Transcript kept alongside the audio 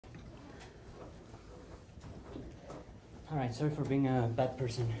All right, sorry for being a bad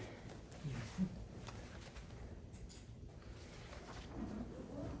person.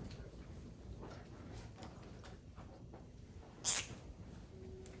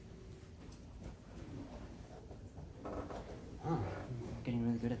 Oh, I'm getting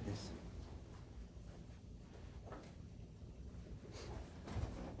really good at this.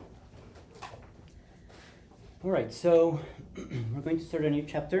 All right, so we're going to start a new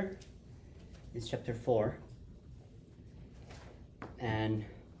chapter. It's chapter 4. And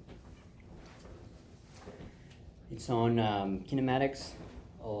it's on kinematics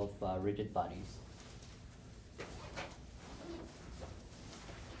of rigid bodies.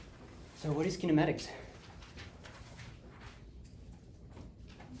 So what is kinematics?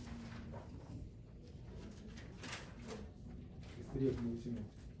 Study of motion.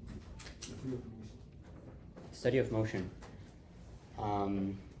 Study of motion.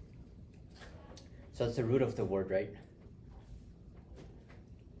 So that's the root of the word, right?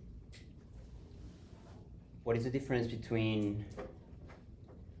 What is the difference between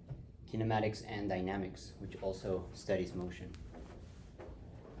kinematics and dynamics, which also studies motion?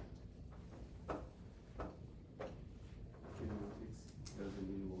 Kinematics doesn't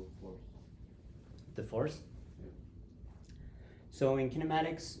involve force. The force? Yeah. So in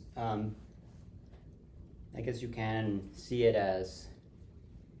kinematics, I guess you can see it as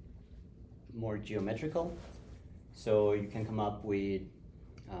more geometrical. So you can come up with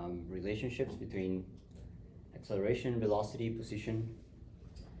relationships between acceleration, velocity, position,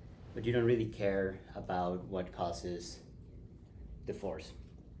 but you don't really care about what causes the force.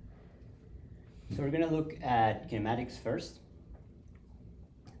 So we're going to look at kinematics first,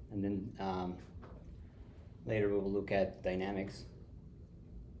 and then later we will look at dynamics.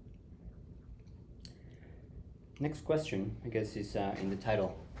 Next question, I guess, is in the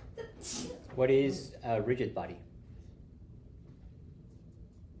title. What is a rigid body?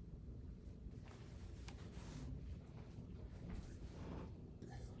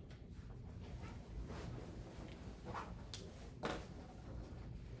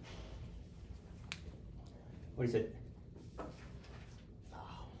 What is it?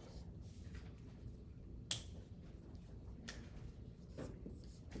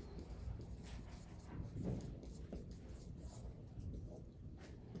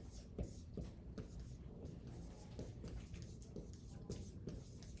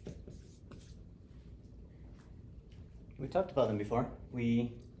 We talked about them before.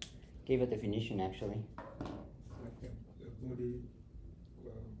 We gave a definition, actually. Like a body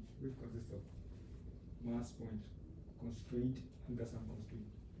which consists of mass point, constraint, under some constraint.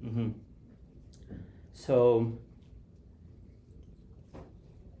 Mm-hmm. So,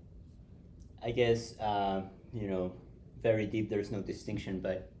 I guess, very deep, there's no distinction,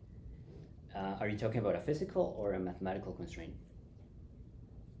 but are you talking about a physical or a mathematical constraint?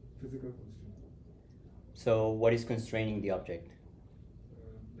 Physical constraint. So, what is constraining the object?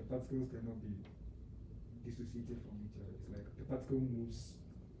 The particles cannot be dissociated from each other. It's like the particle moves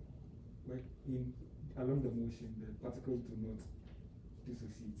along the motion, the particles do not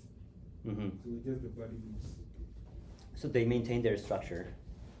dissociate. Mm-hmm. So just the body moves. So they maintain their structure,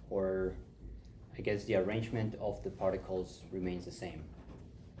 or I guess the arrangement of the particles remains the same.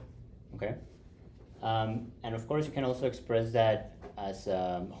 Okay? And of course you can also express that as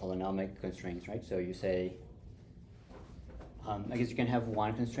holonomic constraints, right? So you say, I guess you can have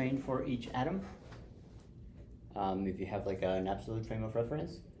one constraint for each atom, if you have like an absolute frame of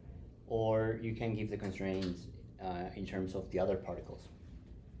reference, or you can give the constraints in terms of the other particles.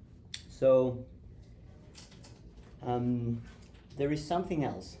 So there is something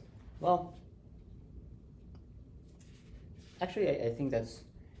else. Well, actually I think that's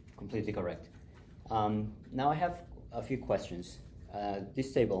completely correct. Now I have a few questions.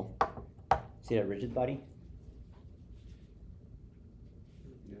 This table, is it a rigid body?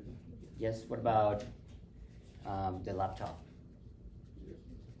 Yeah. Yes. What about the laptop? Yes.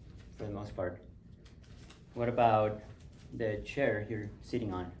 For the most part. What about the chair you're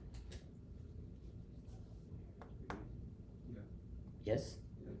sitting on? Yeah. Yes?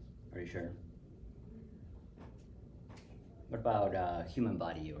 Yes. Are you sure? What about a human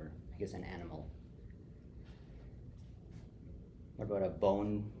body, or I guess an animal? What about a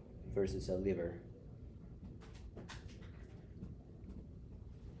bone versus a liver?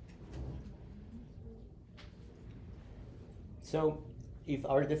 So if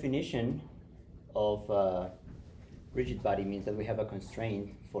our definition of rigid body means that we have a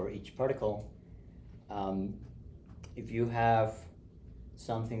constraint for each particle, if you have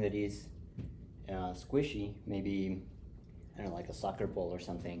something that is squishy, maybe, I don't know, like a soccer ball or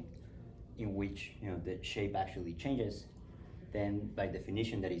something, in which the shape actually changes, then by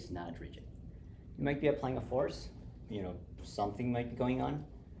definition that is not rigid. You might be applying a force, something might be going on,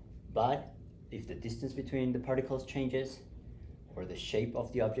 but if the distance between the particles changes or the shape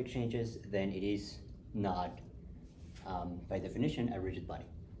of the object changes, then it is not, by definition, a rigid body.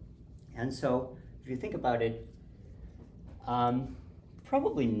 And so, if you think about it,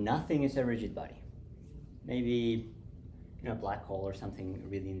 probably nothing is a rigid body. Maybe a black hole or something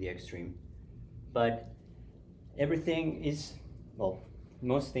really in the extreme. But everything is, well,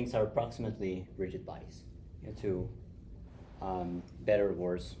 most things are approximately rigid bodies, to better or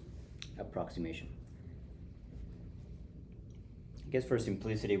worse approximation. I guess for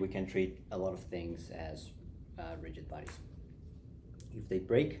simplicity, we can treat a lot of things as rigid bodies. If they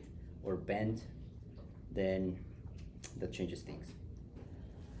break or bend, then that changes things.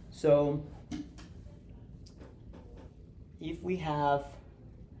 So if we have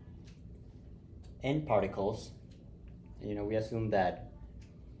n particles, we assume that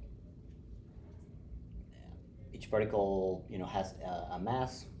each particle has a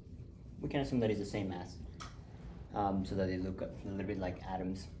mass. We can assume that it's the same mass, so that they look a little bit like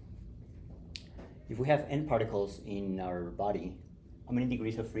atoms. If we have n particles in our body, how many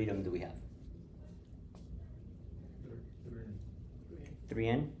degrees of freedom do we have?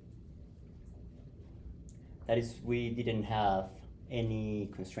 3n. That is, we didn't have any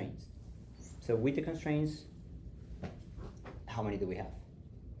constraints. So with the constraints, how many do we have?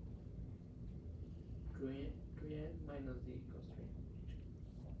 3n minus the constraint.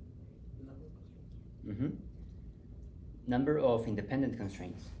 The number of constraints. Mm-hmm. Number of independent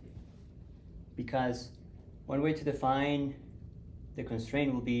constraints. Because one way to define the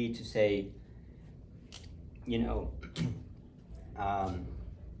constraint will be to say,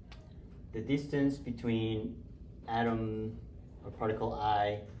 the distance between atom or particle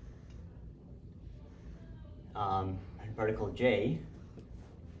I and particle J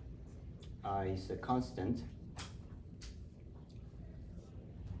is a constant.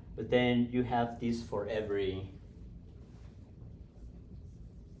 But then you have this for every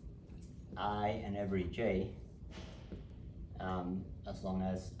I and every J, as long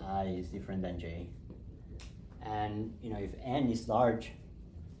as I is different than J. And if n is large,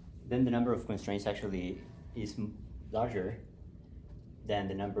 then the number of constraints actually is larger than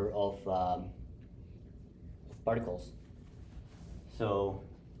the number of particles. So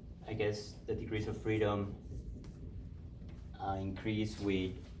I guess the degrees of freedom increase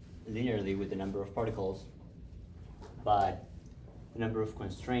linearly with the number of particles, but the number of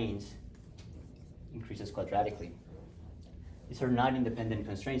constraints increases quadratically. These are not independent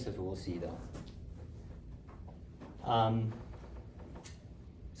constraints, as we will see, though.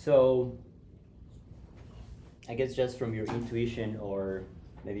 So I guess just from your intuition, or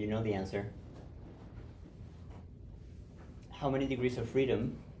maybe you know the answer, how many degrees of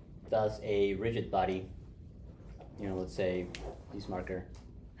freedom does a rigid body, let's say this marker,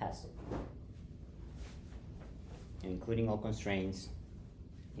 has? Including all constraints,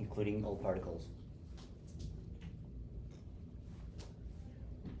 including all particles.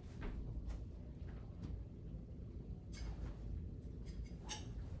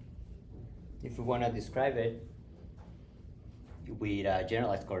 If we want to describe it with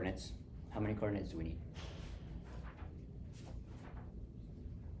generalized coordinates, how many coordinates do we need?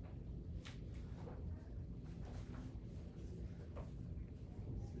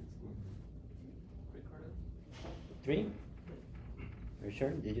 Three? Are you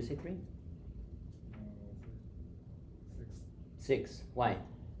sure? Did you say 3? 6. Why?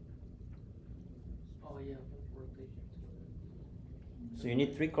 Oh yeah, rotation. So you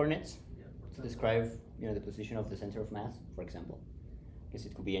need 3 coordinates Yeah, to describe, the position of the center of mass, for example. Because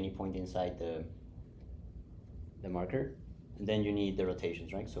it could be any point inside the marker, and then you need the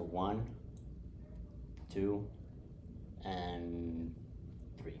rotations, right? So 1, 2, and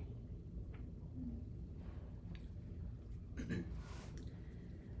 3.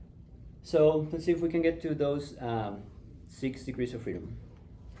 So let's see if we can get to those 6 degrees of freedom.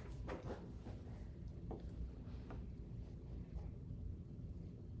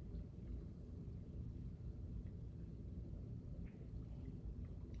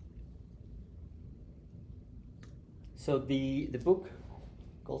 So the book,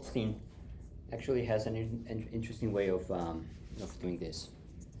 Goldstein, actually has an interesting way of doing this.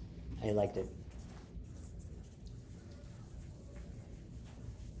 I liked it.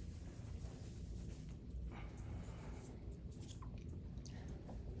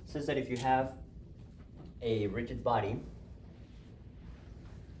 It says that if you have a rigid body,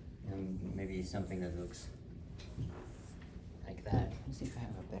 and maybe something that looks like that. Let's see if I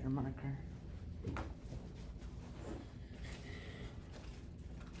have a better marker.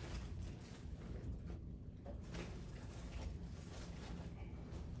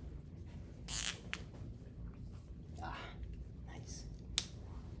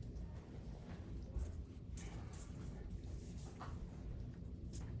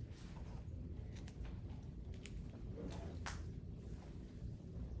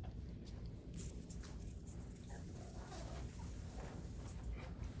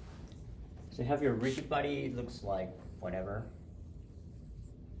 So you have your rigid body, it looks like whatever.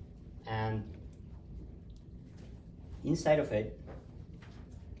 And inside of it,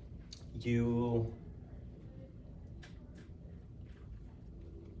 you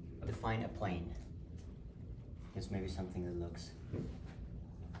define a plane. It's maybe something that looks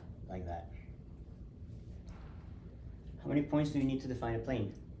like that. How many points do you need to define a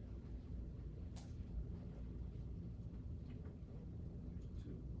plane?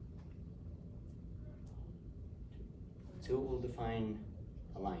 Two will define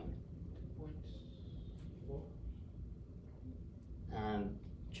a line. 2 points. 4.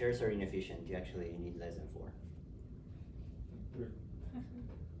 Chairs are inefficient. You actually need less than 4. 3.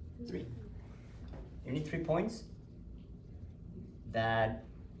 3. You need 3 points that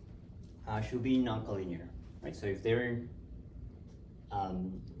should be non-collinear, right? So if they're,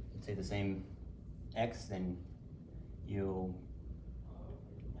 let's say the same x, then you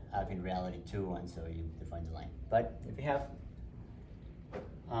have in reality 2, and so you define the line. But if you have,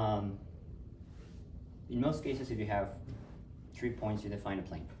 in most cases, if you have 3 points, you define a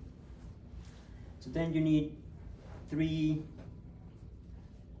plane. So then you need 3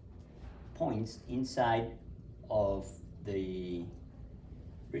 points inside of the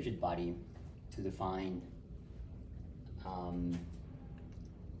rigid body to define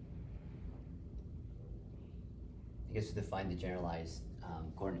to define the generalized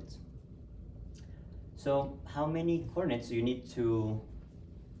coordinates. So how many coordinates do you need to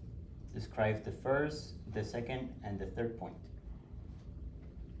describe the first, the second, and the third point?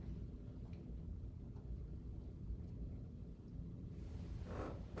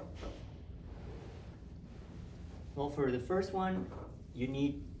 Well, for the first one, you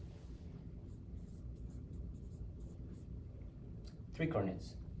need 3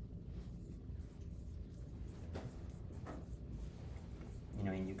 coordinates. You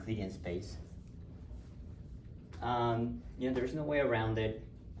know, in Euclidean space. You know, there's no way around it.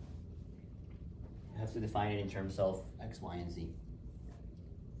 You have to define it in terms of x, y, and z.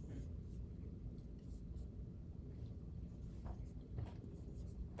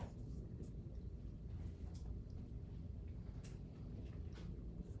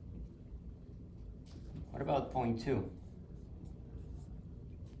 What about point 2? 2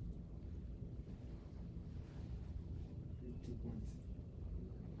 points.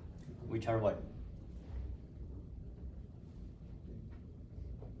 Which are what?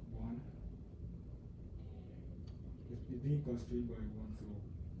 1. It's being constrained by 1, so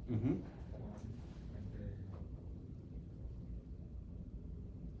Mm-hmm. 1 and then maybe at 1.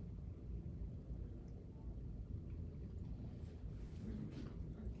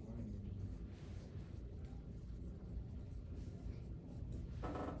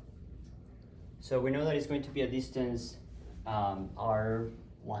 So we know that it's going to be a distance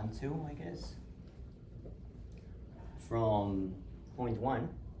R12, I guess, from point 1,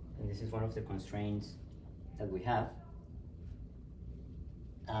 and this is one of the constraints that we have.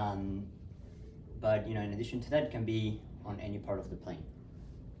 But you know, in addition to that, it can be on any part of the plane.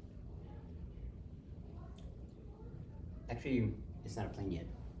 Actually, it's not a plane yet,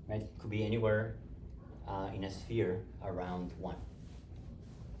 right? It could be anywhere in a sphere around 1.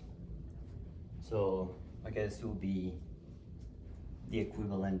 So I guess it will be the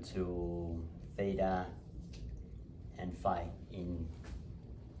equivalent to theta and phi in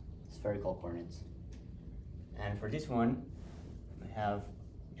spherical coordinates. And for this one, we have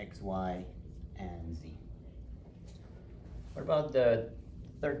x, y, and z. What about the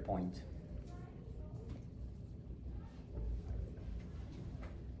third point?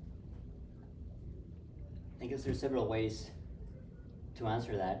 I guess there's several ways to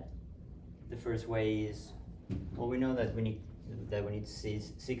answer that. The first way is, well, we know that we need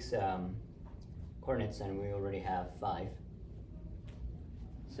 6 coordinates, and we already have 5.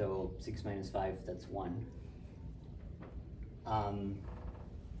 So 6 minus 5, that's 1.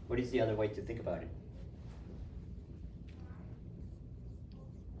 What is the other way to think about it?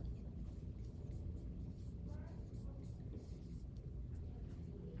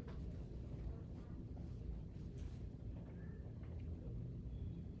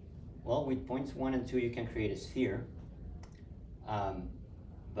 Well, with points 1 and 2, you can create a sphere,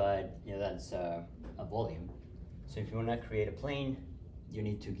 but you know, that's a volume. So if you want to create a plane, you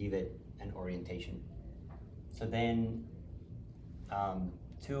need to give it an orientation. So then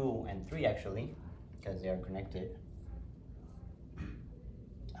 2 and 3 actually, because they are connected,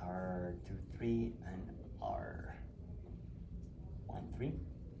 R23 and R13.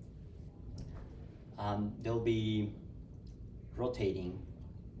 They'll be rotating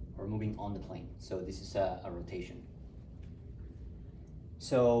or moving on the plane. So this is a rotation.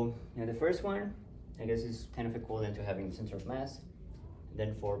 So the first one, I guess, is kind of equivalent to having the center of mass. And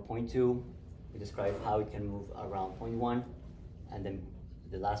then for point 2, we describe how it can move around point 1, and then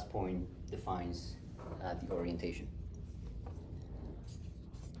the last point defines the orientation.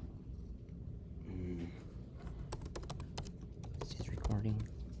 This is recording.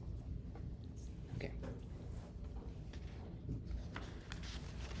 Okay.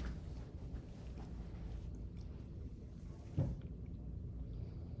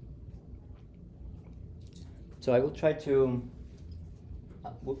 So I will try to,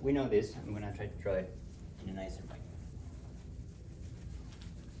 we know this, I'm going to try to draw it in a nicer way.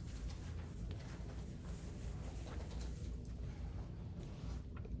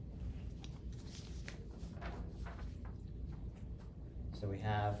 So we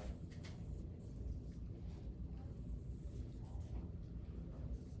have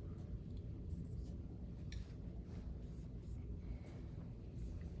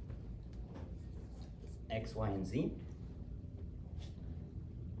X, Y, and Z.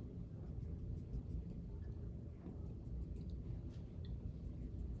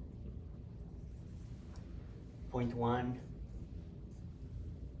 Point 1,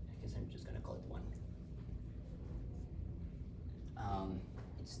 I guess I'm just going to call it 1.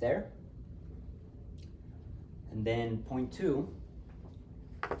 It's there. And then point 2,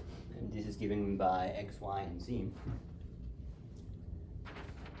 and this is given by X, Y, and Z.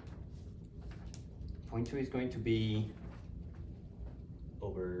 Point 2 is going to be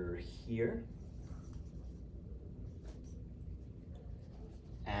over here.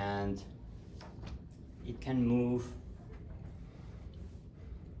 And it can move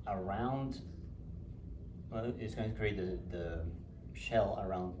around, well, it's going to create the shell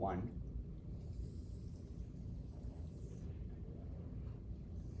around 1.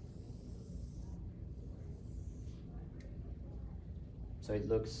 So it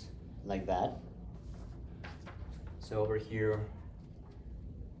looks like that. So over here,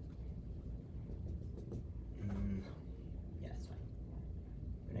 yeah, it's fine.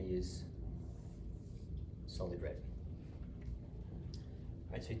 I'm gonna use solid red.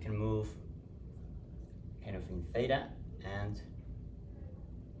 Right, so it can move kind of in theta and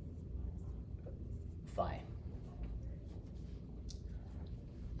phi.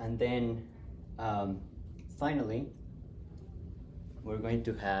 And then finally, we're going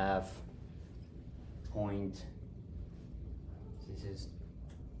to have point, this is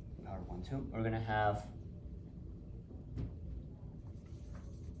R1, 2. We're going to have,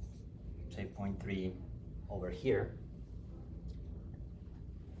 say, point 3 over here.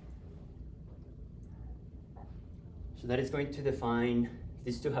 So that is going to define,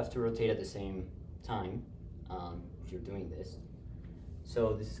 these two have to rotate at the same time if you're doing this.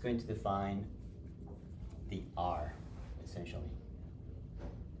 So this is going to define the R, essentially,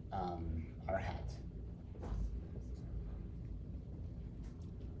 R hat.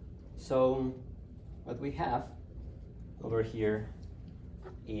 So what we have over here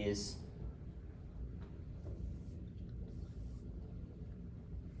is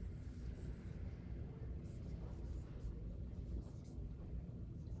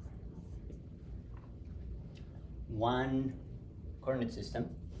one coordinate system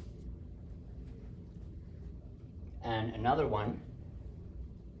and another one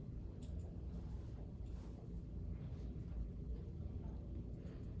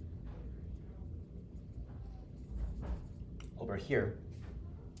over here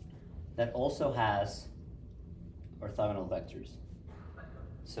that also has orthogonal vectors.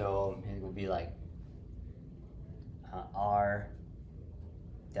 So it will be like R,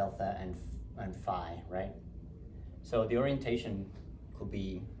 delta, and phi, right? So the orientation could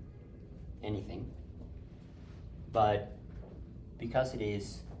be anything, but because it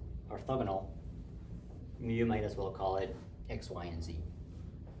is orthogonal, you might as well call it X, Y, and Z.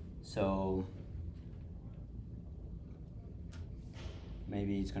 So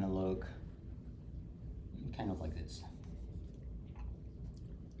maybe it's gonna look kind of like this.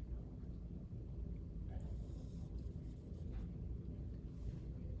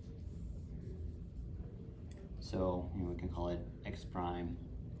 So we can call it X prime.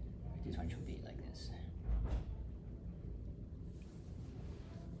 This one should be like this.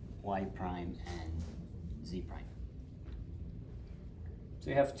 Y prime and Z prime. So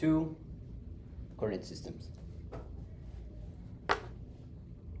you have two coordinate systems.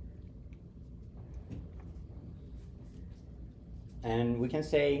 And we can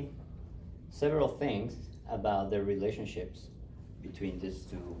say several things about the relationships between these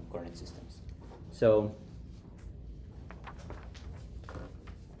two coordinate systems. So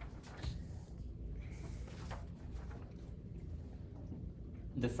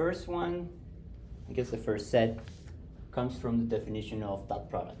The first one, I guess the first set, comes from the definition of dot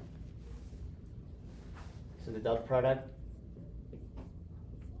product. So the dot product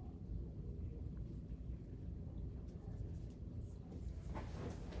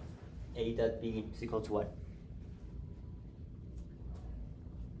A dot B is equal to what?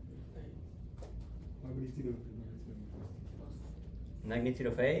 Magnitude of the Magnitude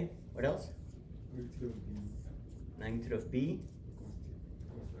of A, what else? magnitude of the Magnitude of B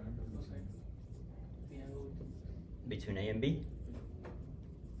cosine. The angle between A and B.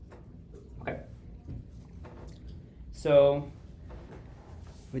 Okay. So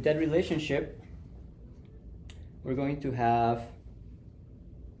with that relationship, we're going to have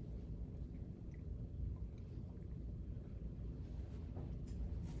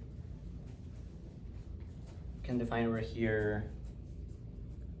can define over here.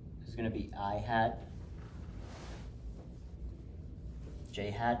 This is going to be I hat,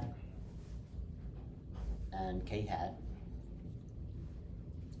 J hat, and K hat.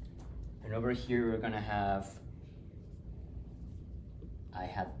 And over here we're going to have I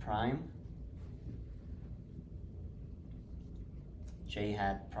hat prime, J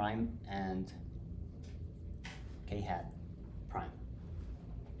hat prime, and K hat prime.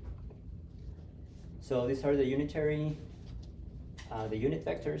 So these are the unitary, the unit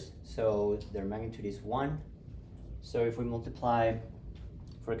vectors. So their magnitude is 1. So if we multiply,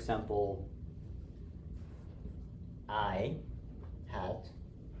 for example, I hat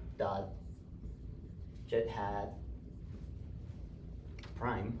dot jet hat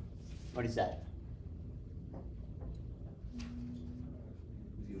prime, what is that?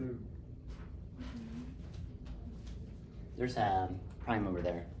 0. There's a prime over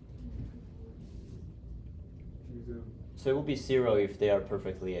there. 0. So it will be 0 if they are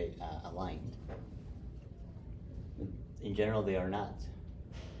perfectly aligned. In general, they are not.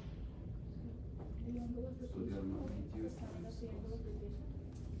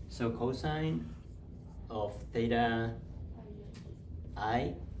 So cosine of theta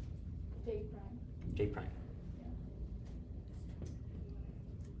I J prime.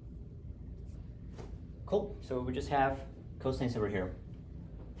 Cool. So we just have cosines over here.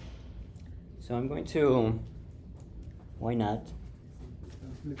 So I'm going to, why not?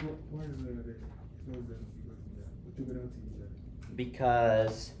 Like what is the because we took it out to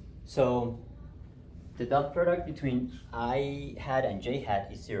Because, so the dot product between I hat and J hat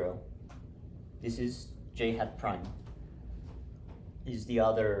is 0. This is J hat prime. Is the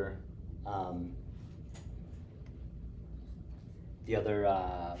other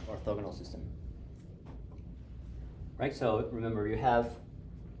orthogonal system. Right, so remember you have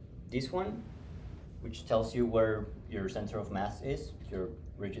this one, which tells you where your center of mass is, your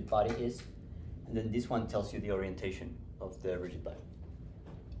rigid body is, and then this one tells you the orientation of the rigid body.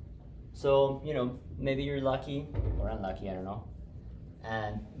 So, you know, maybe you're lucky or unlucky, I don't know,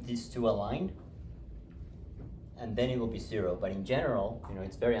 and these two align, and then it will be 0, but in general, you know,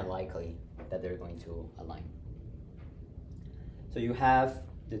 it's very unlikely that they're going to align. So you have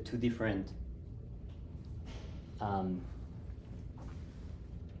the two different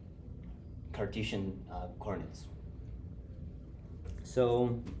Cartesian coordinates.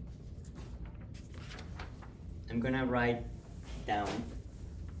 So I'm gonna write down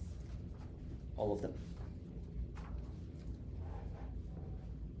all of them.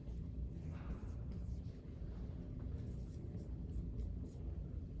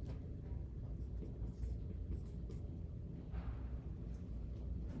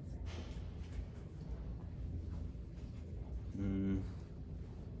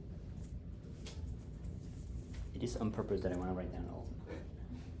 It is on purpose that I want to write down all of them.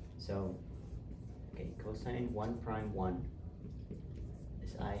 So, okay, cosine 1 prime 1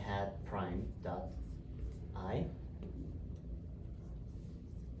 is I hat prime dot I.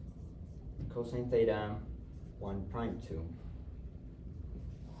 Cosine theta 1 prime 2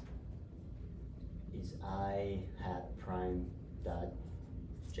 is I hat prime dot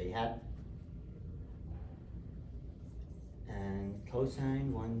J hat. And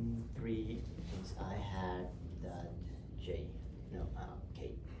cosine 1 3 is I hat dot J, no,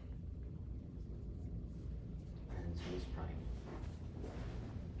 K. And so is prime.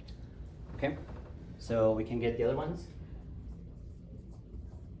 Okay, so we can get the other ones.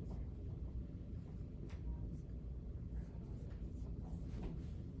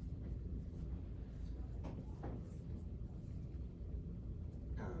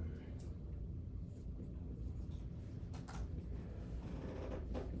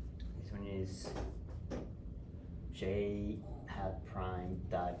 This one is J hat prime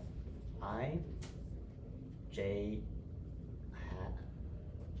dot I, J hat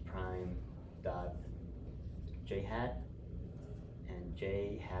j hat and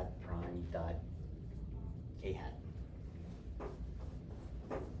j hat prime dot k hat.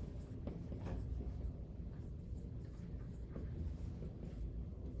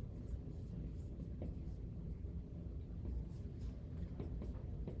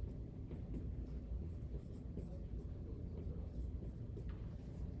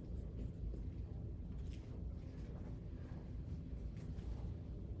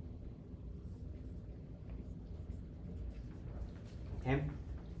 Okay,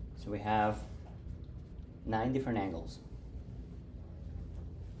 so we have 9 different angles.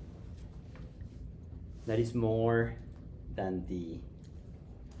 That is more than the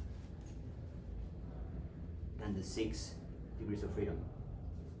 6 degrees of freedom.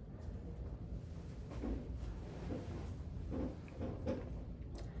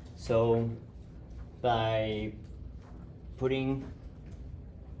 So by putting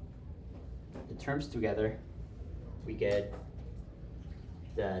the terms together, we get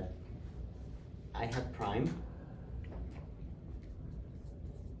that I hat prime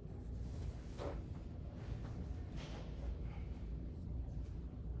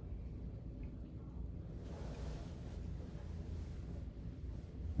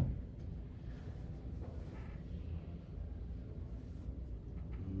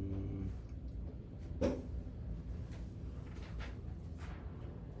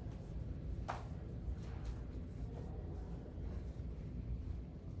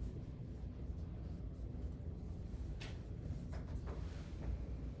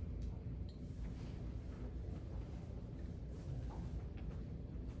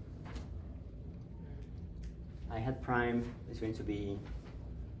I hat prime is going to be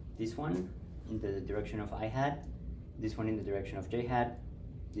this one in the direction of I hat, this one in the direction of j hat,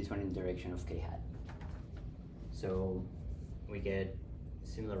 this one in the direction of k hat. So we get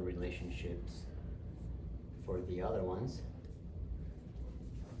similar relationships for the other ones.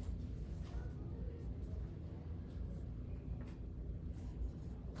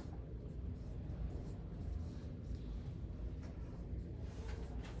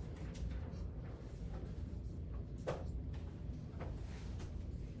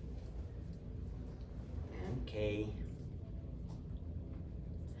 K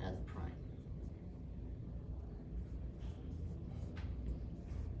hat prime.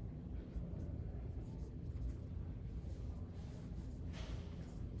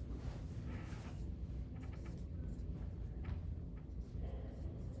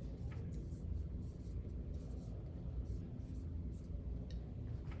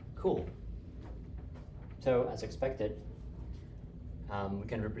 Cool. So as expected, we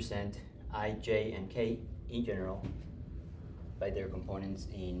can represent I, j, and k in general by their components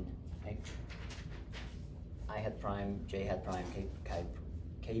in I hat prime, j hat prime,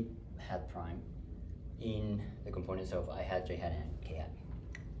 k hat prime in the components of I hat, j hat, and k hat.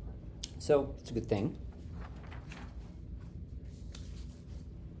 So it's a good thing.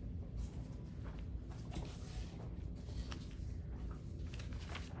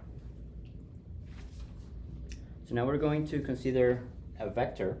 So now we're going to consider a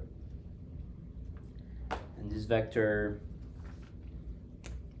vector. And this vector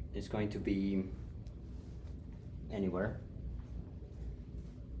is going to be anywhere.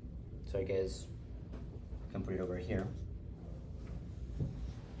 So I guess I can put it over here.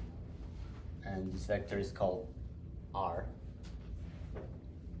 And this vector is called R.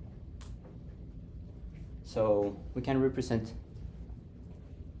 So we can represent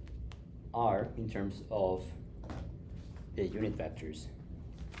R in terms of the unit vectors.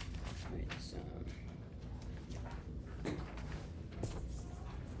 Right, so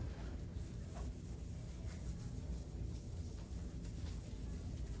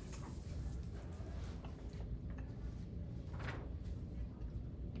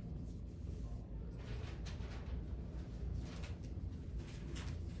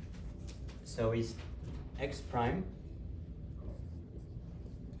So is x prime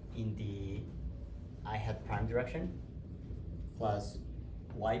in the I hat prime direction plus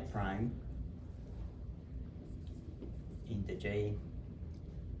y prime in the j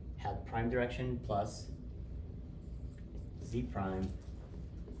hat prime direction plus z prime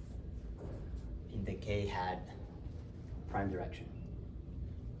in the k hat prime direction.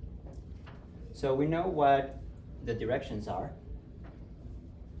 So we know what the directions are.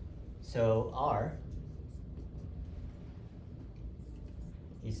 So R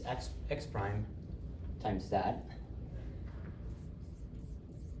is x prime times that.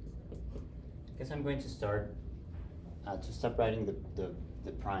 I guess I'm going to start to stop writing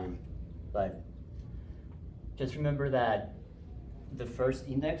the prime, but just remember that the first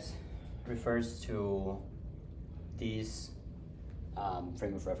index refers to this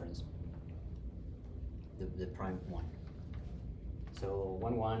frame of reference, the prime one. So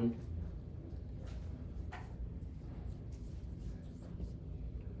 1, 1.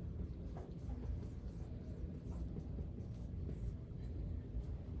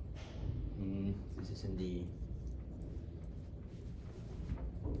 This is in the,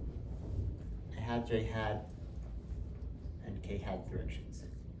 I had J hat and K hat directions,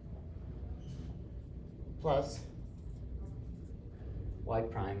 plus Y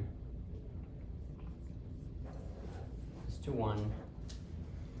prime is to 1,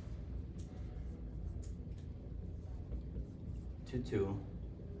 to 2,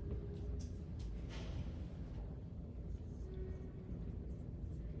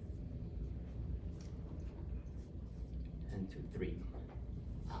 and to 3.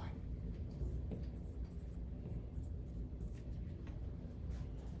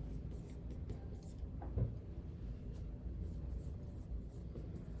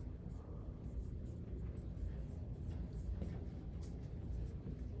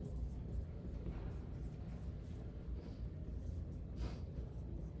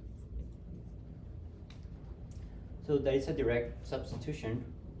 So there is a direct substitution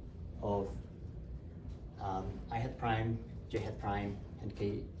of I hat prime, J hat prime, and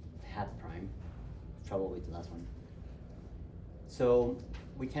K hat prime. Trouble with the last one. So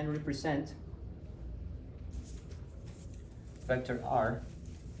we can represent vector R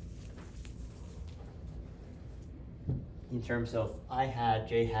in terms of I hat,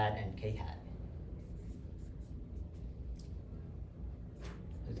 J hat, and K hat.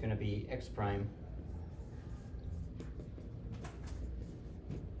 It's going to be X prime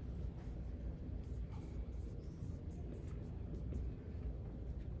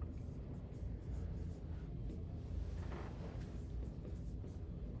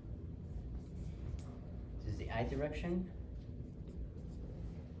I direction.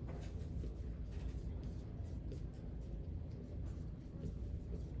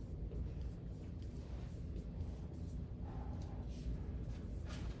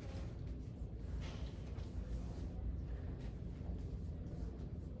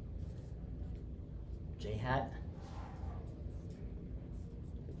 J hat.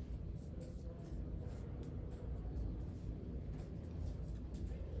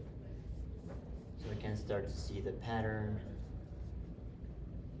 Can start to see the pattern.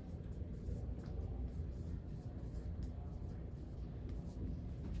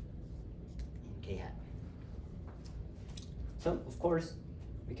 In K hat. So of course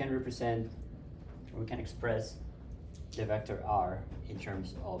we can represent, or we can express the vector R in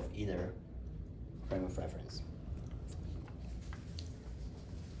terms of either frame of reference.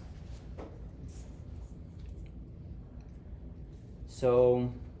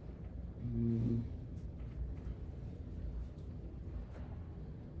 So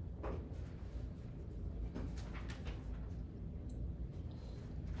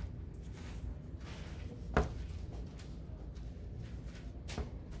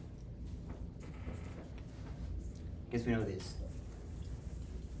guess we know this.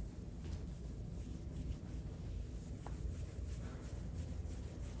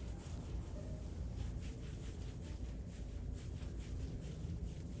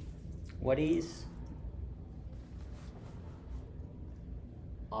 What is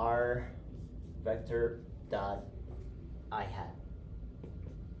R vector dot I hat?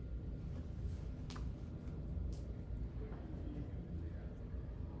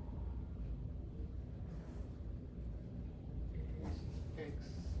 X,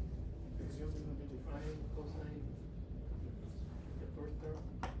 presumably will be defined cosine the first term.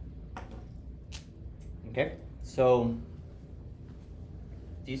 Okay, so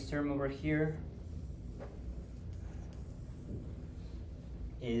this term over here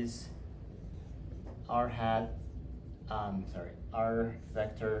is R hat, R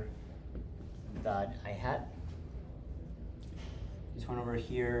vector dot I hat. This one over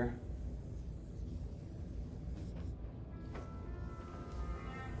here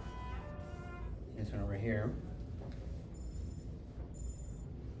this one over here,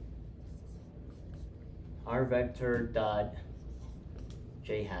 R vector dot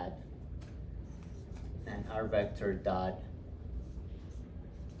J hat, and R vector dot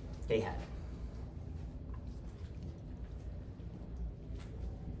K hat.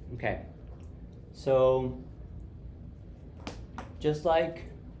 Okay, so just like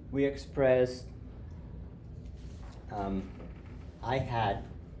we expressed I hat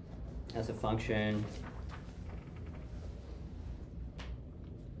as a function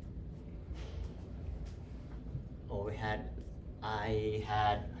we had I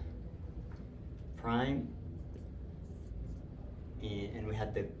hat prime and we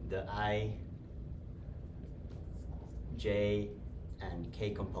had the I, J, and K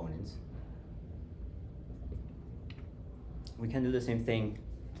components. We can do the same thing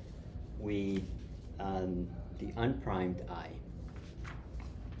with the unprimed I.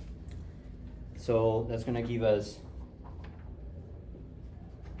 So that's gonna give us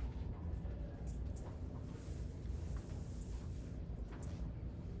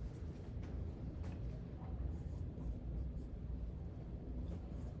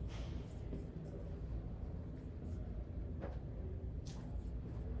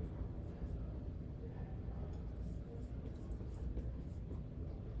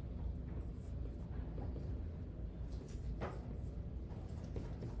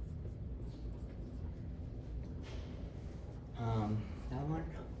that one?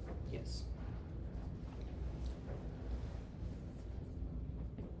 Yes.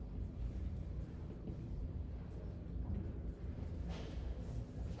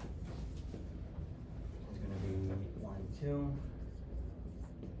 It's gonna be 1, 2,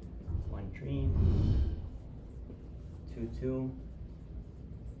 1, 3, 2, 2,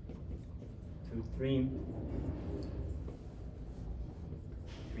 2, 3,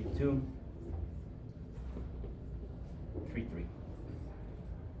 3, 2, 3, 3.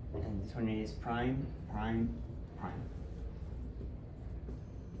 And this one is prime, prime, prime.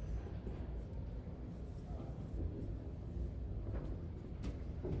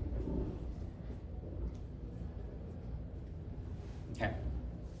 Okay.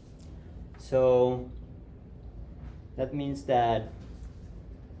 So that means that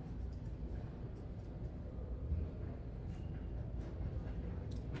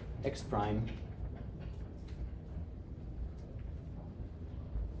x prime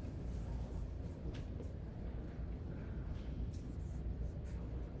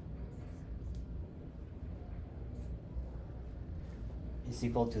is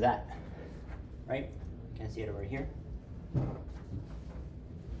equal to that, right? You can see it over here.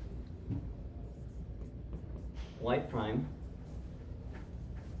 Y prime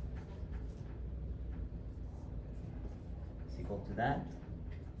is equal to that,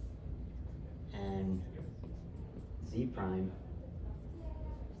 and Z prime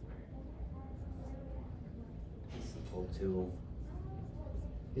is equal to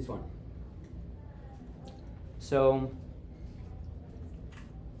this one. So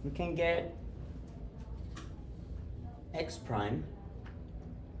we can get x prime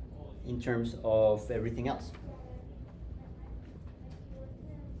in terms of everything else.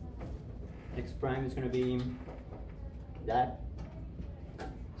 X prime is going to be that,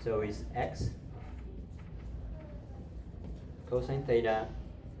 so it's x cosine theta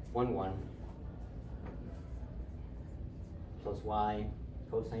 1, 1 plus y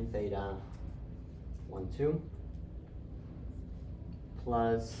cosine theta 1, 2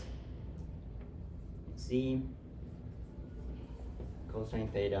 plus z cosine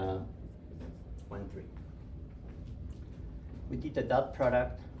theta 1, 3. We did the dot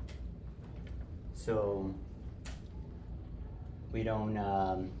product, so we don't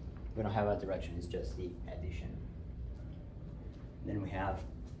have a direction. It's just the addition. Then we have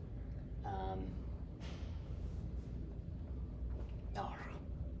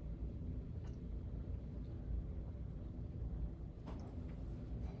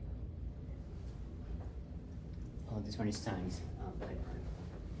this one is times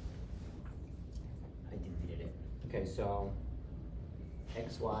I deleted it. Okay, so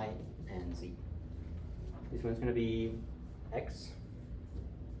x, y, and z. This one's gonna be x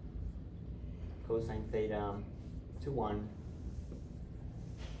cosine theta 2, 1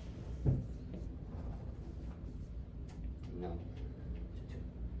 no 2, 2.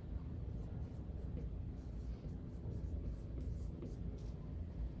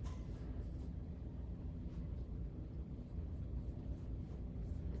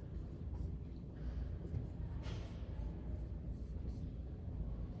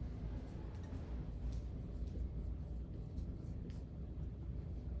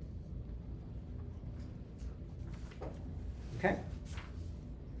 Okay,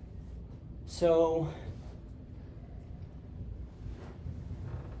 so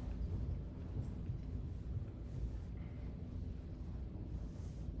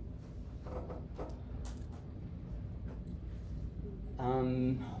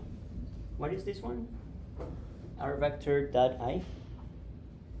what is this one? R vector dot I.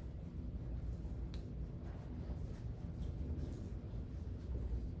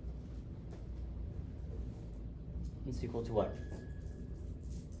 Is equal to what?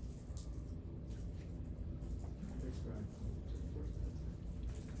 X prime.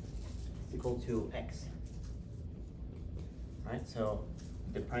 It's equal to x, right? So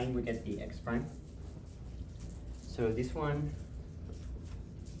the prime, we get the x prime. So this one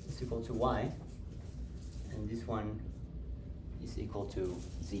is equal to y, and this one is equal to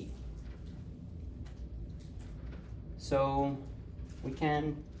z. So we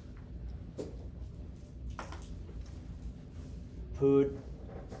can put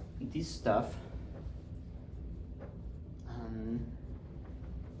this stuff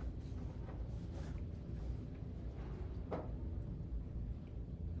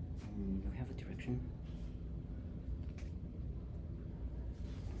do we have a direction?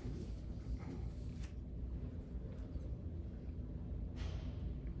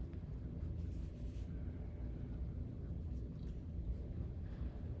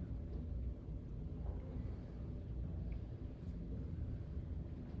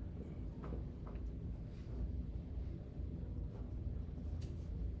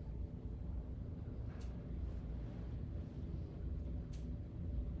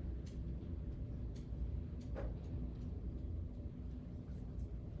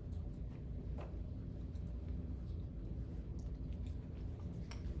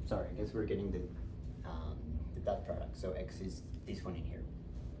 Sorry, I guess we're getting the dot product. So x is this one in here.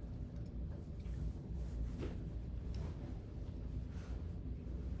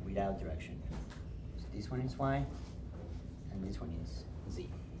 Without direction. So this one is y, and this one is z.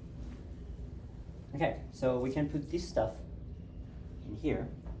 Okay, so we can put this stuff in here.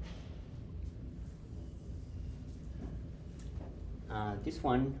 This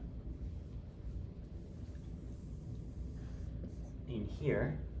one in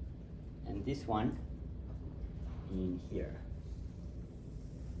here, and this one in here.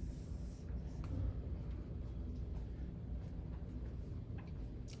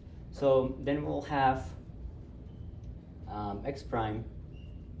 So then we'll have x prime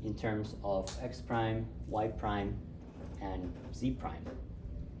in terms of x prime, y prime, and z prime,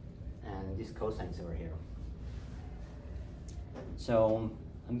 and these cosines over here. So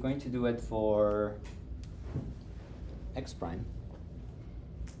I'm going to do it for x prime.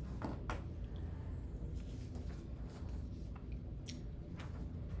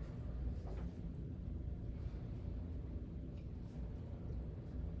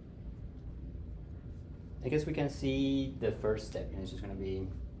 I guess we can see the first step, and it's just going to be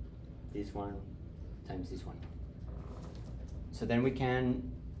this one times this one. So then we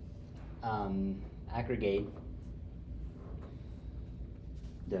can aggregate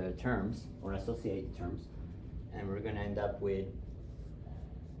the terms, or associate the terms, and we're going to end up with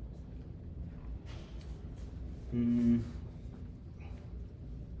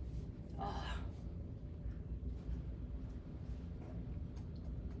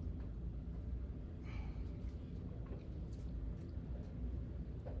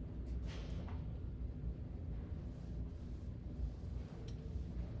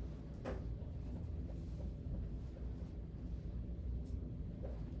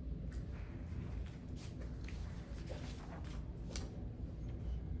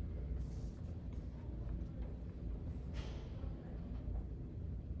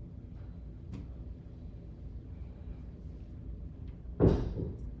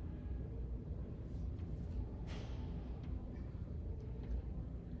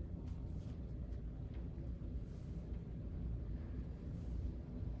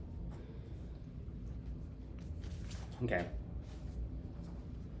okay.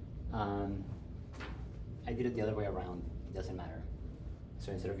 I did it the other way around. It doesn't matter.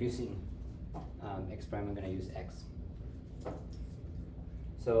 So instead of using x prime, I'm going to use x.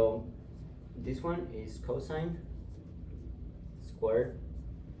 So this one is cosine squared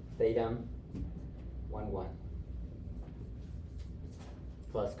theta 1 1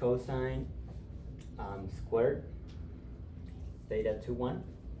 plus cosine squared theta 2 1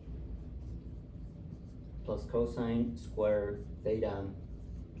 plus cosine squared theta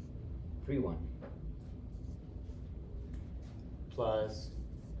 3 1 plus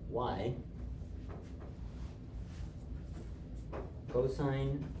y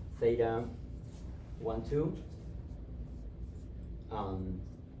cosine theta 1 2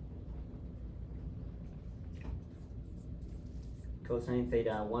 cosine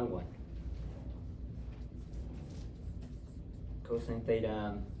theta 1 1 cosine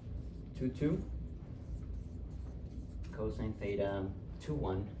theta 2 2 cosine theta 2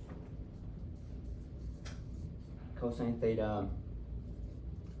 1 cosine theta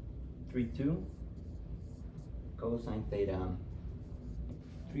 3 2 cosine theta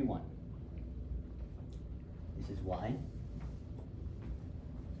 3 1. This is y.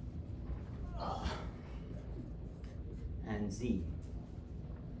 And z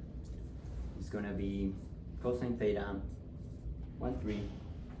is going to be cosine theta 1, 3,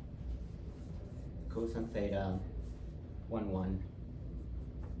 cosine theta 1, 1,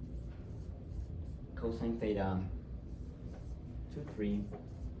 cosine theta 2, 3,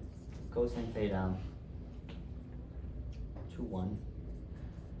 cosine theta 2, 1,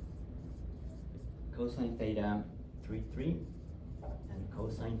 cosine theta 3, 3, and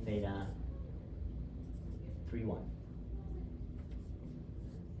cosine theta 3, 1.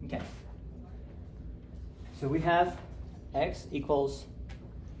 Okay. So we have x equals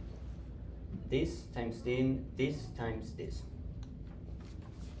this times this times this.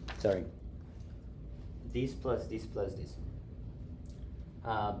 Sorry. This plus this plus this.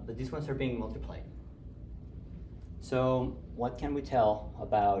 But these ones are being multiplied. So what can we tell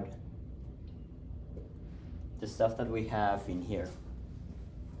about the stuff that we have in here,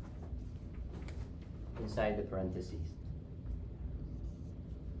 inside the parentheses?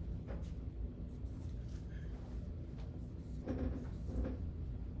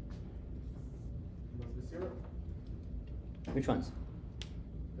 Must be 0. Which ones?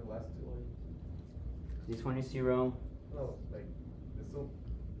 The last two ones. This one is 0. No, like the sum.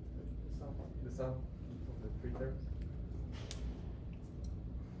 The sum of the 3 terms.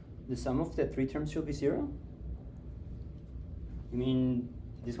 The sum of the 3 terms should be 0? You mean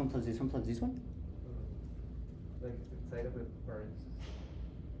this one plus this one plus this one? Like inside of the parentheses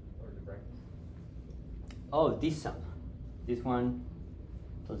or the brackets. Oh, this sum. This one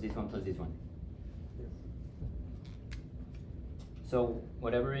plus this one plus this one. Yes. So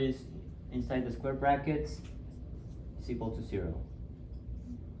whatever is inside the square brackets is equal to 0.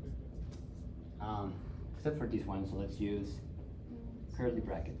 Except for this one, so let's use curly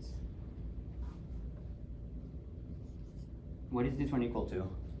brackets. What is this one equal to?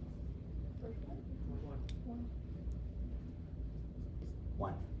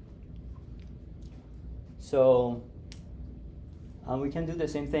 1. So we can do the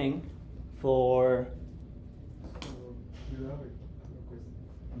same thing for You have a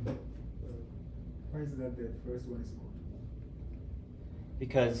question. Why is that the first one is equal to 1?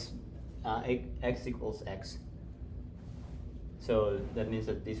 because x equals x. So that means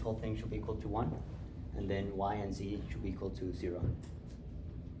that this whole thing should be equal to 1, and then y and z should be equal to 0.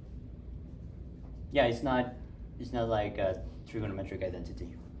 Yeah, it's not like a trigonometric identity.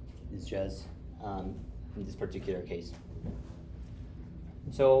 It's just in this particular case.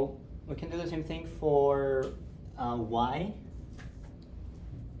 So we can do the same thing for y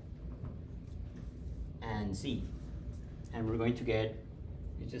and z, and we're going to get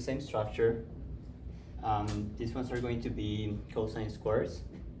it's the same structure. These ones are going to be cosine squares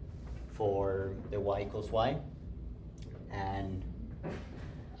for the y equals y, and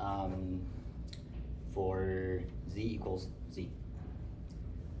for z equals z.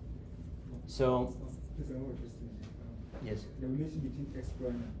 So There's another question. yes, The relation between x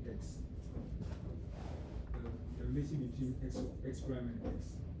prime and x. The relation between x prime and x.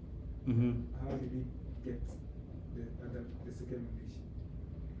 How did we get the second relation?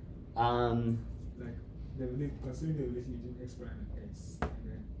 Like considering the relation between x prime and x, and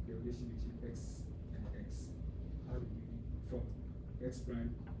then the relation between x and x. How did we from x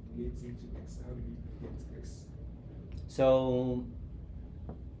prime relating to x? How did we get x? so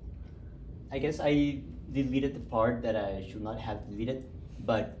I guess I deleted the part that I should not have deleted,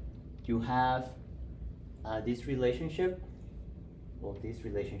 but you have this relationship, well, these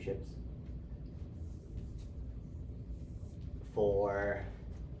relationships for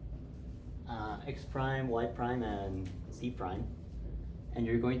x prime, y prime, and z prime, and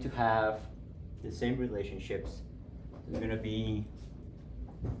you're going to have the same relationships. There's going to be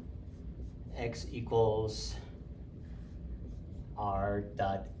x equals r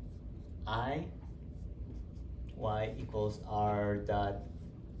dot I, y equals r dot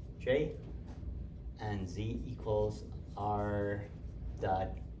j, and z equals r dot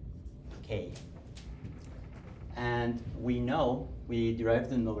k. And we know, we derived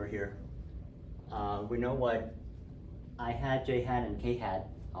them over here. We know what I hat, j hat, and k hat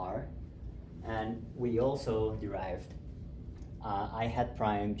are, and we also derived I hat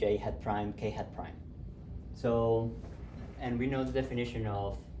prime, j hat prime, k hat prime. So, and we know the definition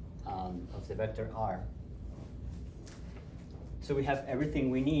of the vector r. So we have everything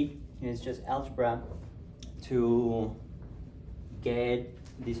we need, and it's just algebra to get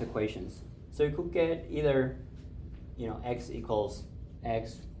these equations. So you could get either, x equals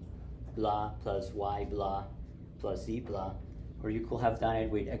x blah plus y blah plus z blah, or you could have done it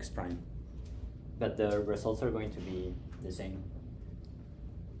with x prime, but the results are going to be the same.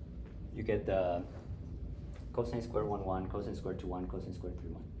 You get the cosine squared 1 1, cosine squared 2 1, cosine squared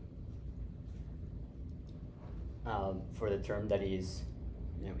 3 1. for the term that is,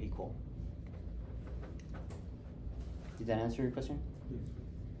 equal. Did that answer your question? Yes.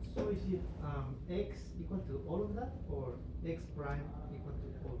 So is it x equal to all of that, or x prime equal to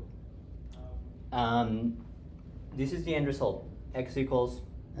all of it? This is the end result. X equals,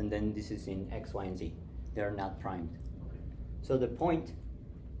 and then this is in x, y, and z. They are not primed. Okay. So the point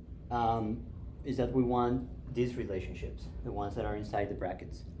is that we want these relationships, the ones that are inside the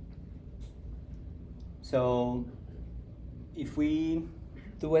brackets. So if we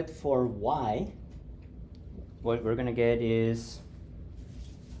do it for y, what we're gonna get is,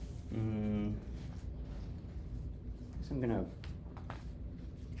 so I'm gonna,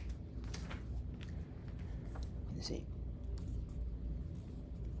 let me see.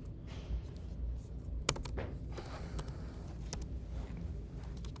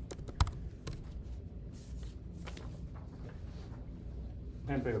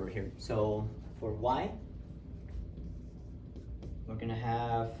 I'm gonna put it over here. So for y, we're gonna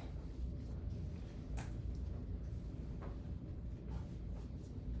have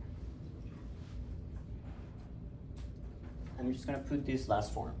I'm just gonna put this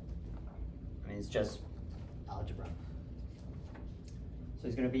last form. I mean, it's just algebra. So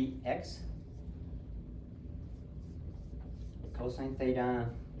it's gonna be x cosine theta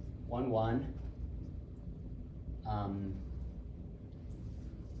 1, 1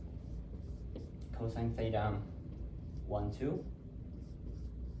 cosine theta 1, 2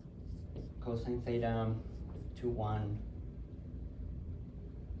 cosine theta 2, 1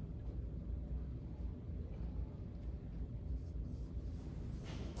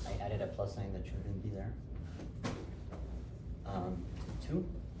 I added a plus sign that shouldn't be there. 2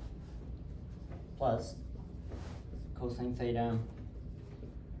 plus cosine theta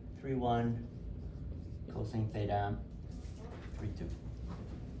 3, 1 cosine theta 3, 2.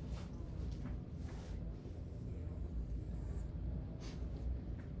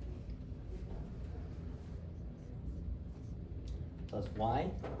 Plus y,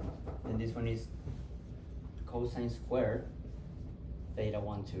 and this one is cosine square theta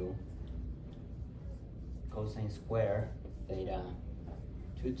 1, 2 cosine square theta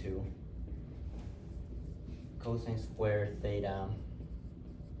 2, 2 cosine square theta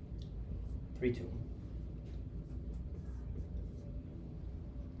 3, 2.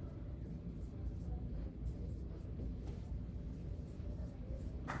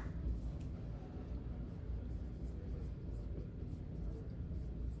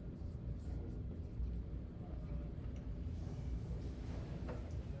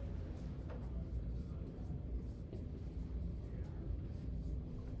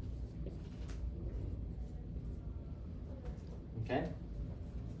 Okay,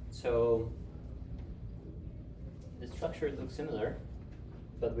 so the structure looks similar,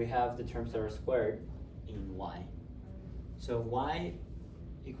 but we have the terms that are squared in y. So y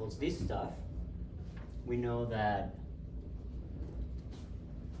equals this stuff. We know that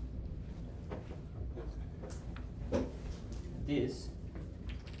this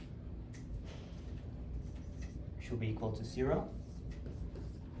should be equal to 0.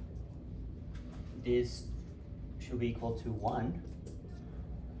 This should be equal to 1,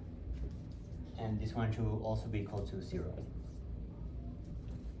 and this one should also be equal to 0.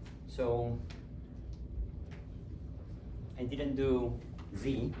 So I didn't do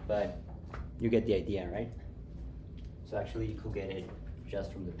z, but you get the idea, right? So actually you could get it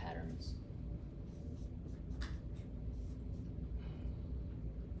just from the patterns.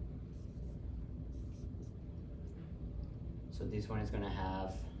 So this one is going to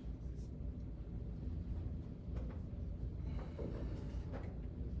have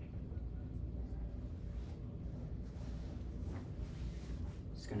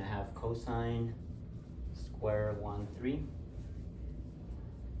going to have cosine square 1, 3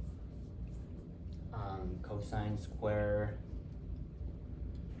 cosine square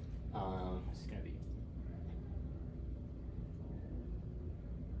it's going to be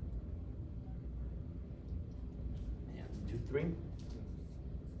 2, 3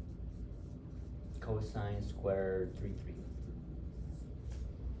 cosine square 3, 3.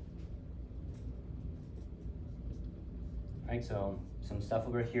 Right, so some stuff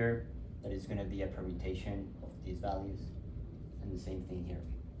over here that is going to be a permutation of these values, and the same thing here.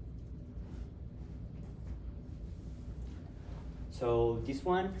 So this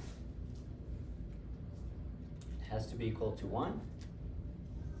one has to be equal to 1,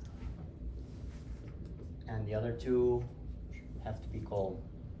 and the other two have to be equal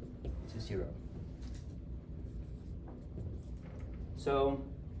to 0. So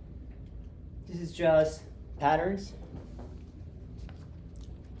this is just patterns.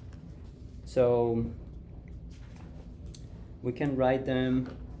 So we can write them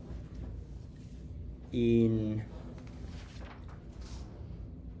in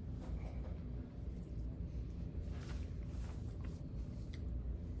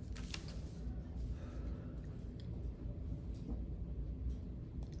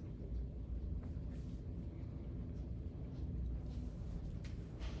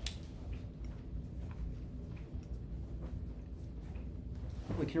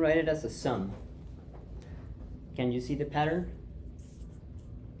we can write it as a sum. Can you see the pattern?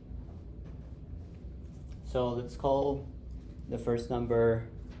 So let's call the first number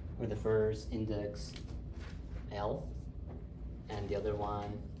or the first index L and the other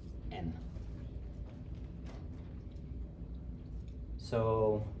one M.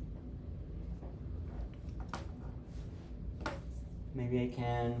 So maybe I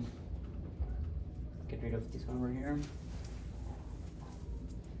can get rid of this one over here.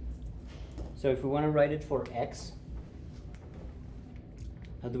 So if we want to write it for X,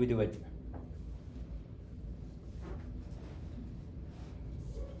 how do we do it?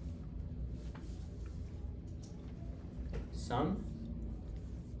 Sum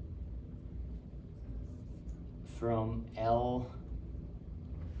from L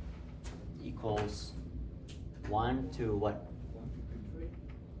equals 1 to what?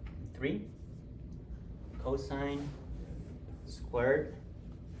 3. Cosine squared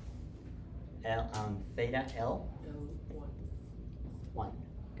L theta L 1.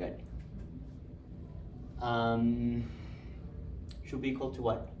 Good. Should be equal to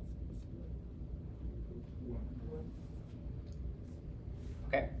what? 1.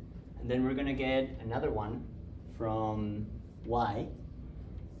 Okay. And then we're gonna get another one from Y.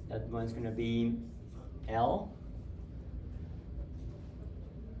 That one's gonna be L.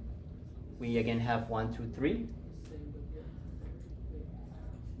 We again have 1, 2, 3.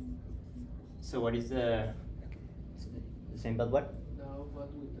 So what is the same but what? Now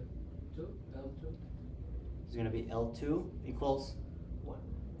what with the 2, L2? It's gonna be L2 equals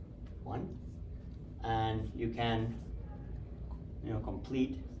 1. And you can,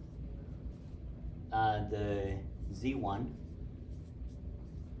 complete the Z1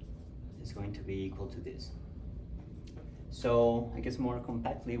 is going to be equal to this. So I guess more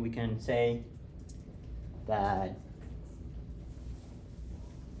compactly we can say that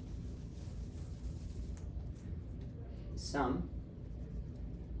sum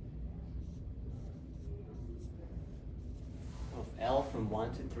of L from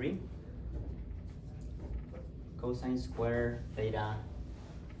 1 to 3 cosine square theta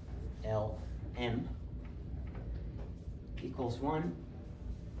L M equals 1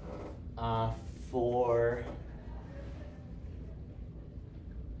 for,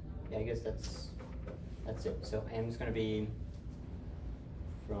 yeah, I guess that's it. So M is going to be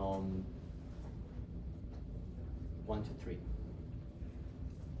from 1 to 3.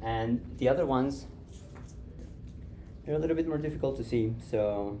 And the other ones, they're a little bit more difficult to see,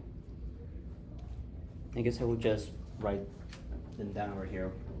 so I guess I will just write them down over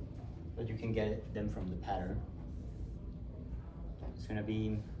here, but you can get them from the pattern. It's going to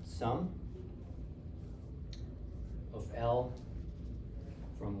be sum of L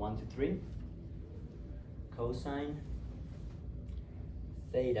from 1 to 3 cosine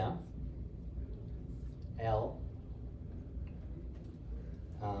theta L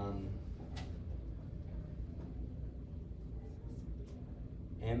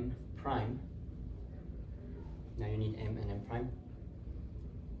M prime. Now you need M and M prime.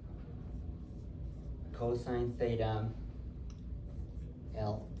 Cosine theta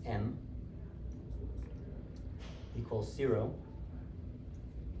L M equals 0.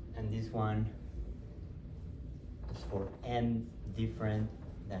 And this one is for M different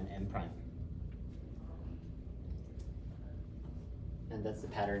than M prime. And that's the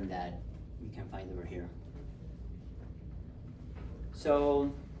pattern that we can find over here.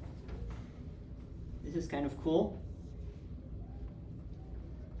 So this is kind of cool.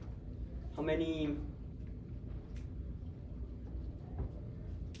 How many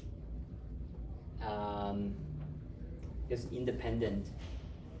independent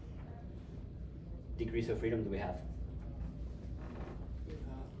degrees of freedom do we have?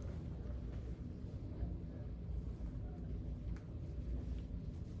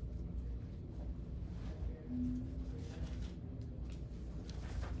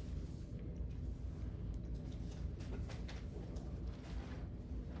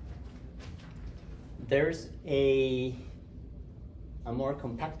 There's a more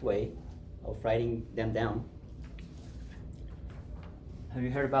compact way of writing them down. Have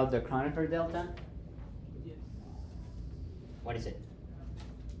you heard about the Kronecker delta? Yes. What is it?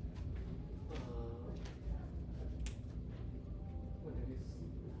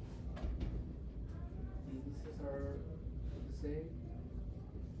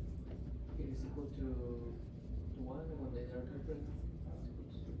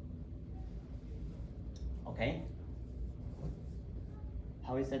 Okay.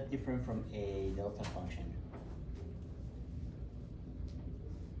 How is that different from a delta function?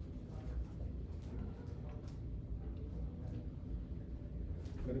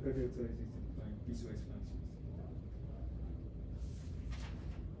 Canonical delta is simplifying piecewise functions.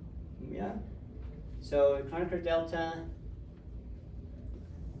 Yeah. So Kronecker delta,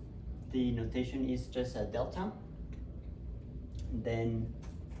 the notation is just a delta. Then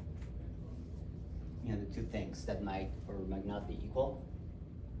the two things that might or might not be equal.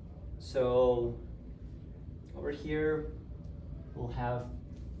 So over here we'll have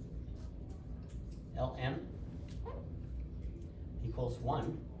Lm equals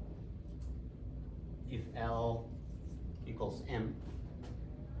 1 if L equals M,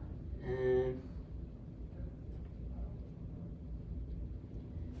 and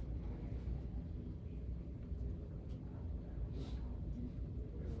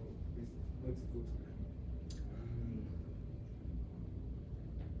Not equal to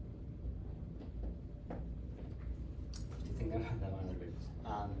to think about that one a little bit.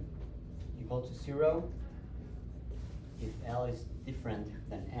 Equal to 0 if L is different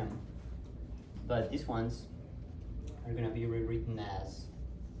than M, but these ones are going to be rewritten as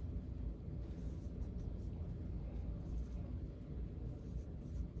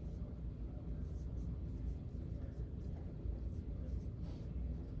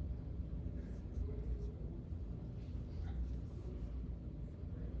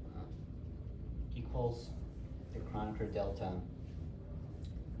equals the Kronecker delta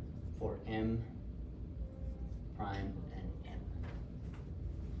for M prime and M.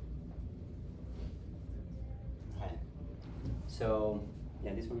 Okay. So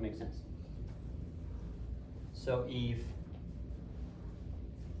yeah, this one makes sense. So if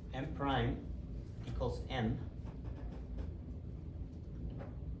M prime equals M,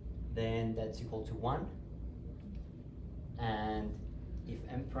 then that's equal to 1. And if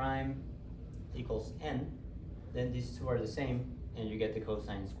M prime equals N, then these two are the same and you get the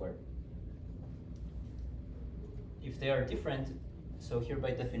cosine squared. If they are different, so here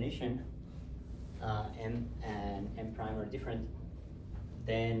by definition, M and M prime are different,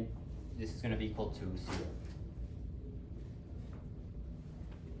 then this is going to be equal to 0.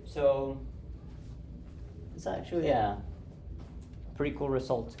 So it's actually a pretty cool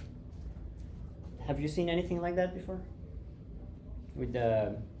result. Have you seen anything like that before? With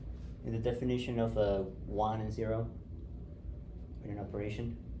the definition of a 1 and 0 in an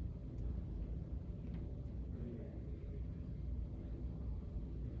operation?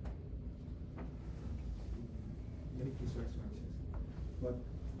 many piecewise functions. But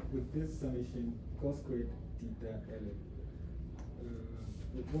with this summation, cos squared theta ln,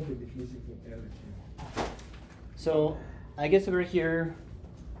 what's the definition for ln? So I guess over here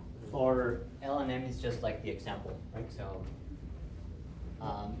for L and M is just like the example, right? So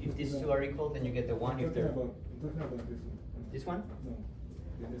if these two are equal, then you get the 1. If they're I'm talking about this one. this one, No,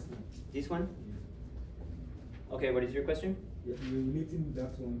 the next one. this one. Yes. Okay, what is your question? You're relating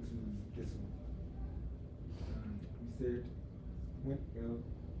that one to this one. You said when L,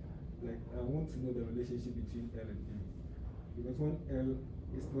 like I want to know the relationship between L and M. Because when L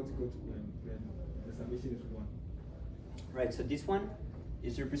is not equal to M, then the summation is 1. Right. So this one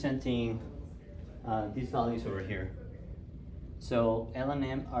is representing these values over here. So L and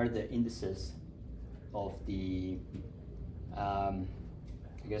M are the indices of the, I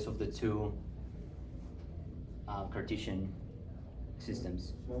guess, of the two Cartesian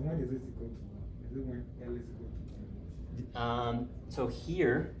systems. But when is it equal to 1? Is it when L is equal to M? So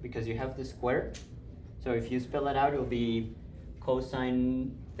here, because you have the square, so if you spell it out, it will be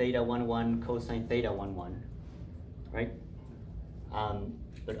cosine theta 1 1 cosine theta 1 1, right?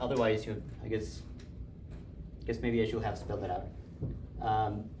 But otherwise, I guess maybe I should have spelled it out.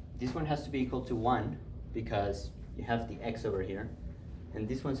 This one has to be equal to 1 because you have the x over here, and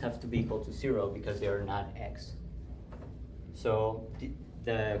these ones have to be equal to 0 because they are not x. So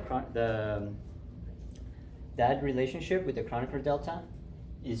that relationship with the Kronecker delta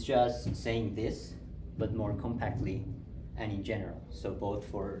is just saying this, but more compactly and in general. So both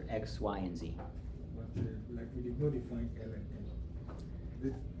for x, y, and z. But like we did not define L and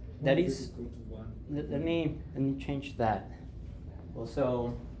M. That when is- it equal to 1? Let me change that. Well,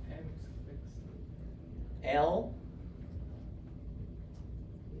 so M is fixed. L.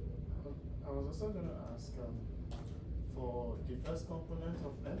 I was also going to ask for the first component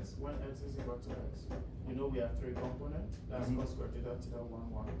of x, when x is equal to x. You know we have 3 components. That's Mhm. cos squared theta theta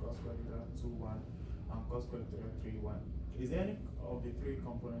 1 1, cos squared theta 2 1, and cos squared theta 3 1. Is there any of the 3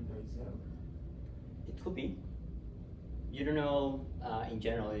 components that is 0? It could be. You don't know in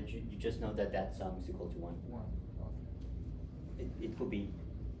general, you just know that that sum is equal to 1. 1. Okay. It could be,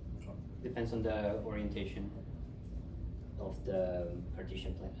 depends on the orientation of the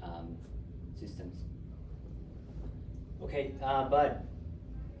Cartesian systems. Okay, but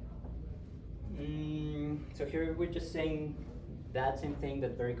so here we're just saying that same thing,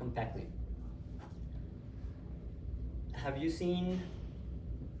 but very compactly. Have you seen,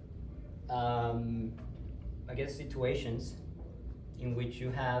 I guess, situations in which you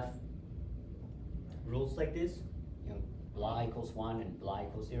have rules like this? You know, blah equals 1 and blah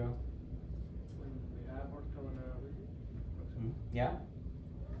equals 0. When we have orthogonality. Yeah.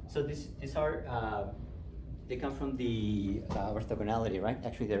 So these are they come from the orthogonality, right?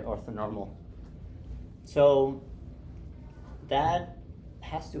 Actually, they're orthonormal. So that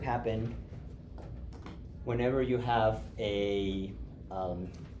has to happen whenever you have a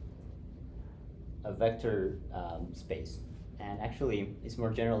vector space. And actually, it's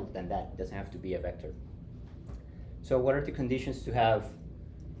more general than that. It doesn't have to be a vector. So what are the conditions to have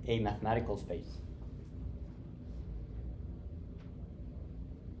a mathematical space?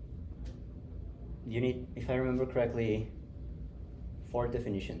 You need, if I remember correctly, 4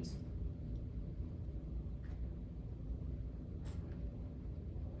 definitions.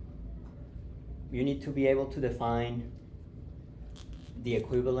 You need to be able to define the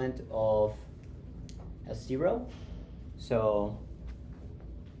equivalent of a 0. So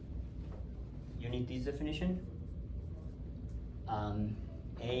you need this definition.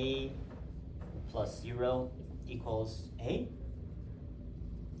 A plus 0 equals A.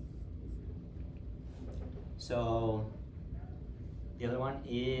 So the other one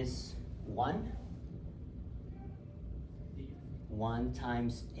is 1. 1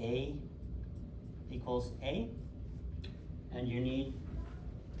 times A equals A. And you need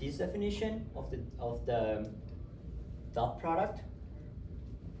this definition of the dot product.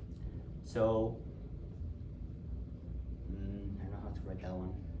 So I don't know how to write that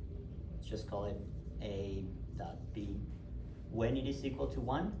one. Let's just call it A dot B when it is equal to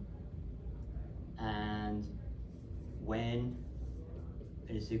 1 and when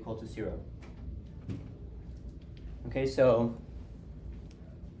it is equal to 0. Okay, so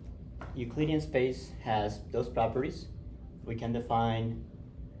Euclidean space has those properties. We can define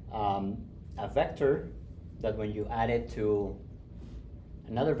a vector that when you add it to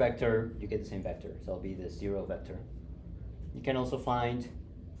another vector, you get the same vector. So it'll be the 0 vector. You can also find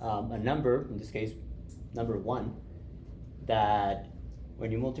a number, in this case, number 1, that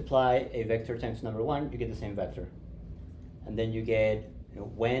when you multiply a vector times number 1, you get the same vector. And then you get,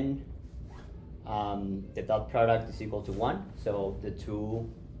 when the dot product is equal to 1, so the two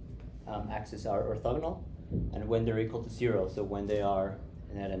axes are orthogonal, and when they're equal to 0, so when they are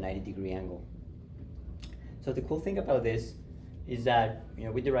at a 90-degree angle. So the cool thing about this is that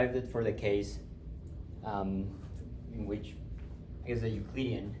we derived it for the case in which, I guess, the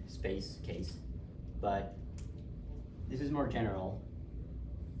Euclidean space case, but this is more general.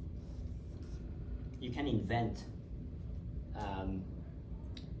 You can invent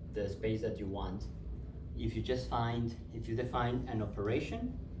the space that you want if you define an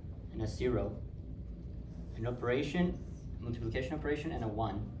operation and a 0, an operation, multiplication operation, and a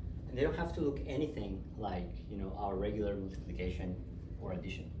 1, and they don't have to look anything like our regular multiplication or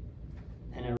addition. And a